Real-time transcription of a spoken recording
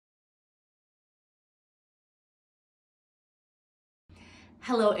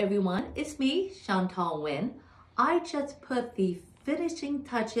Hello everyone, it's me, Chantal Nguyen. I just put the finishing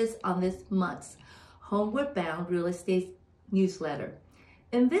touches on this month's Homeward Bound Real Estate newsletter.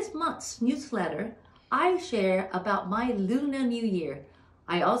 In this month's newsletter, I share about my Lunar New Year.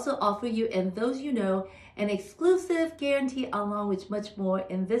 I also offer you and those you know an exclusive guarantee along with much more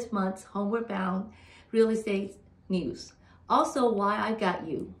in this month's Homeward Bound Real Estate news. Also, why I got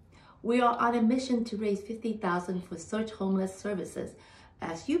you. We are on a mission to raise $50,000 for search homeless services.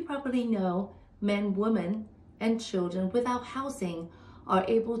 As you probably know, men, women, and children without housing are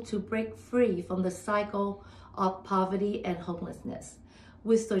able to break free from the cycle of poverty and homelessness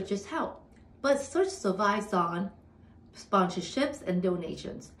with Search's help. But Search survives on sponsorships and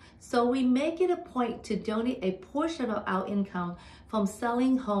donations. So we make it a point to donate a portion of our income from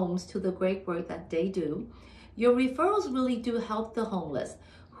selling homes to the great work that they do. Your referrals really do help the homeless.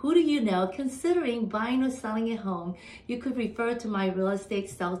 Who do you know considering buying or selling a home? You could refer to my real estate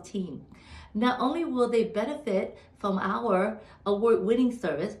sales team. Not only will they benefit from our award-winning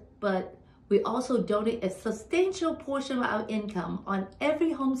service, but we also donate a substantial portion of our income on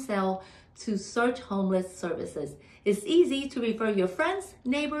every home sale to Search Homeless Services. It's easy to refer your friends,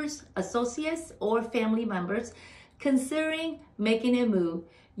 neighbors, associates, or family members considering making a move.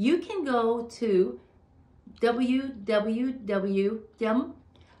 You can go to www.helping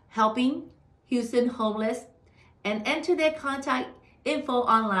Houston Homeless and enter their contact info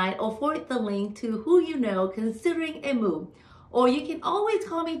online or forward the link to who you know considering a move. Or you can always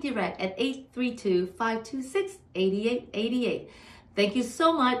call me direct at 832-526-8888. Thank you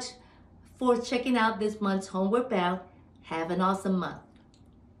so much for checking out this month's Homeward Bound. Have an awesome month.